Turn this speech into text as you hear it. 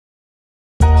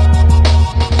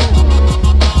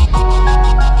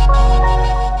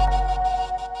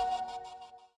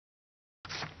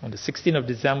16th of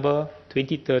December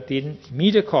 2013,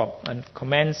 MediaCorp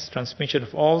commenced transmission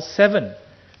of all 7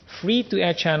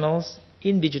 free-to-air channels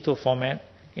in digital format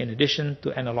in addition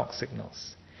to analog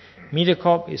signals.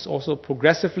 MediaCorp is also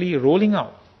progressively rolling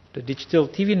out the digital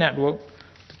TV network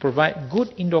to provide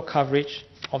good indoor coverage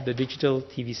of the digital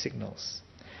TV signals.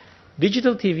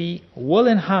 Digital TV will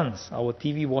enhance our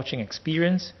TV watching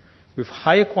experience with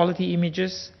higher quality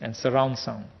images and surround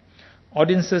sound.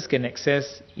 Audiences can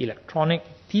access electronic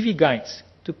TV guides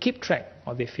to keep track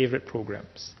of their favorite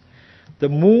programs. The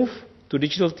move to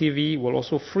digital TV will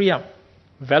also free up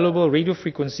valuable radio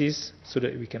frequencies so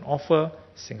that we can offer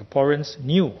Singaporeans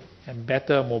new and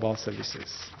better mobile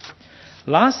services.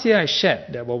 Last year I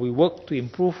shared that while we work to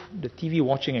improve the TV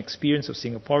watching experience of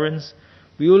Singaporeans,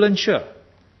 we will ensure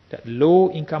that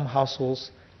low-income households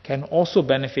can also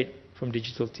benefit from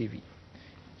digital TV.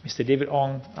 Mr. David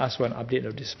Ong asked for an update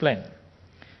of this plan.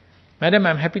 Madam,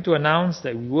 I'm happy to announce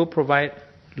that we will provide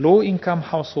low-income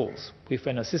households with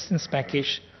an assistance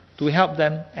package to help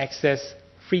them access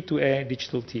free-to-air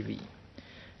digital TV.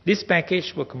 This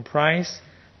package will comprise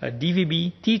a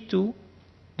DVB T2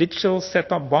 digital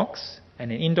set-top box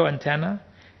and an indoor antenna,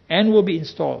 and will be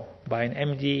installed by an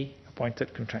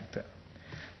MDA-appointed contractor.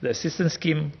 The assistance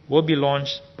scheme will be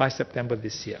launched by September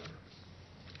this year.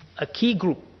 A key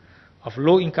group of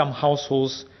low-income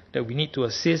households that we need to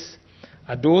assist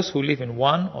are those who live in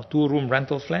 1- or 2-room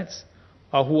rental flats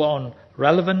or who are on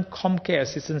relevant ComCare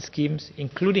assistance schemes,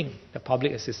 including the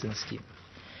Public Assistance Scheme.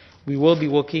 We will be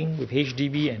working with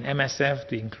HDB and MSF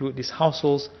to include these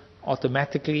households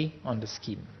automatically on the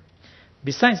scheme.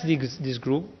 Besides this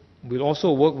group, we'll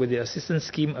also work with the assistance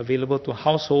scheme available to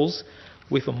households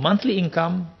with a monthly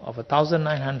income of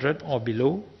 $1,900 or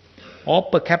below, or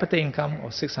per capita income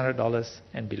of $600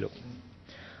 and below.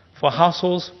 For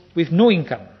households with no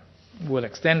income, we'll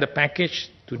extend the package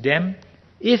to them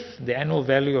if the annual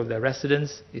value of their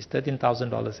residence is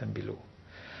 $13,000 and below.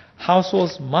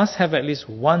 Households must have at least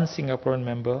 1 Singaporean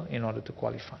member in order to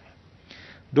qualify.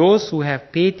 Those who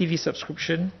have pay TV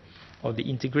subscription or the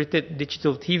integrated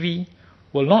digital TV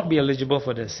will not be eligible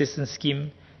for the assistance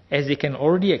scheme, as they can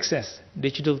already access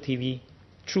digital TV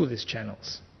through these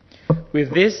channels.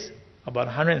 With this, about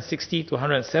 160 to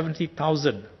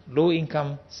 170,000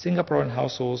 low-income Singaporean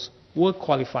households will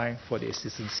qualify for the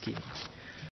assistance scheme.